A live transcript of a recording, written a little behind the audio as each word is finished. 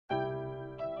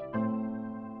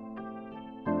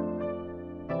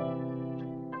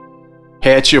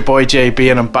Hey, it's your boy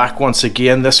JB and I'm back once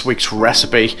again. This week's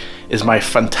recipe is my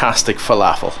fantastic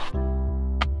falafel.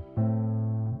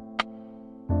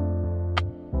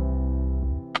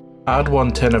 Add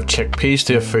 1 tin of chickpeas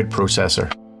to a food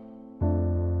processor.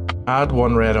 Add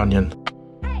 1 red onion.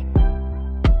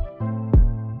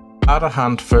 Add a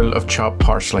handful of chopped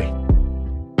parsley.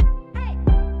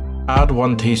 Add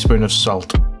 1 teaspoon of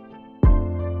salt.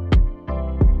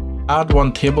 Add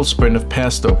 1 tablespoon of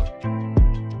pesto.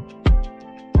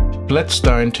 Blitz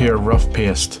down to a rough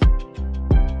paste.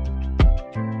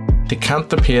 Decant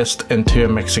the paste into a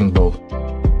mixing bowl.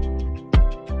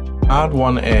 Add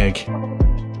 1 egg.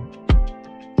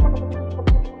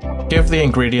 Give the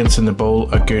ingredients in the bowl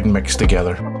a good mix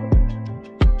together.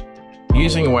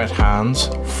 Using wet hands,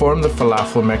 form the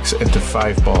falafel mix into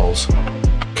 5 balls.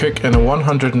 Cook in a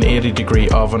 180-degree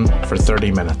oven for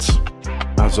 30 minutes.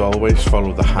 As always,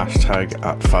 follow the hashtag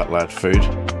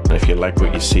 @FatLadFood, and if you like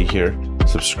what you see here,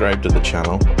 subscribe to the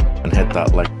channel and hit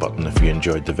that like button if you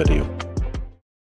enjoyed the video.